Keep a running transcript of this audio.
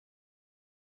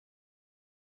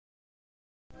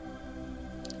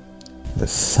The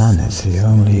sun is the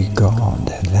only God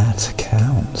that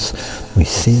counts. We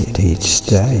see it each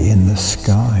day in the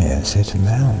sky as it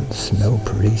mounts. No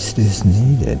priest is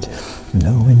needed,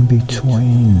 no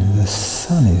in-between. The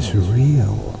sun is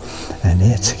real, and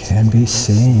it can be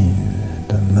seen.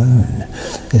 The moon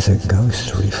is a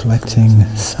ghost reflecting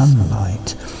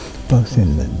sunlight, both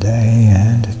in the day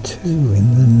and too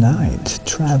in the night,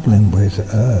 traveling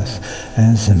with Earth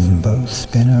as both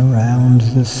spin around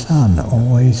the sun,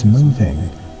 always moving.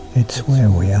 It's where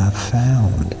we are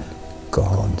found.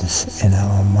 Gods in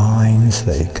our minds,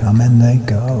 they come and they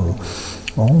go,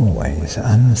 always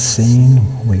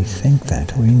unseen. We think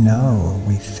that we know,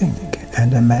 we think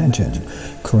and imagine,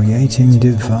 creating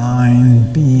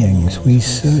divine beings we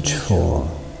search for,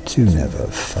 to never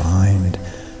find.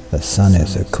 The sun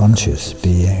is a conscious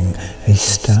being, a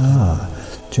star,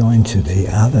 joined to the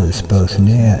others both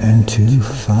near and too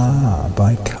far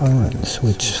by currents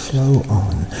which flow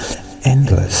on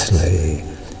endlessly,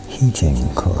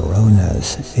 heating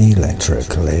coronas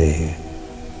electrically.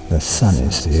 The sun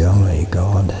is the only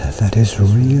God that is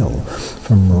real.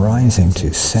 From rising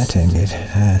to setting it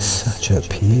has such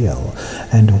appeal,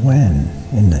 and when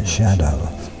in the shadow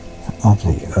of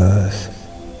the earth,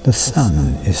 the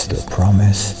sun is the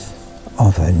promise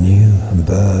of a new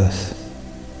birth.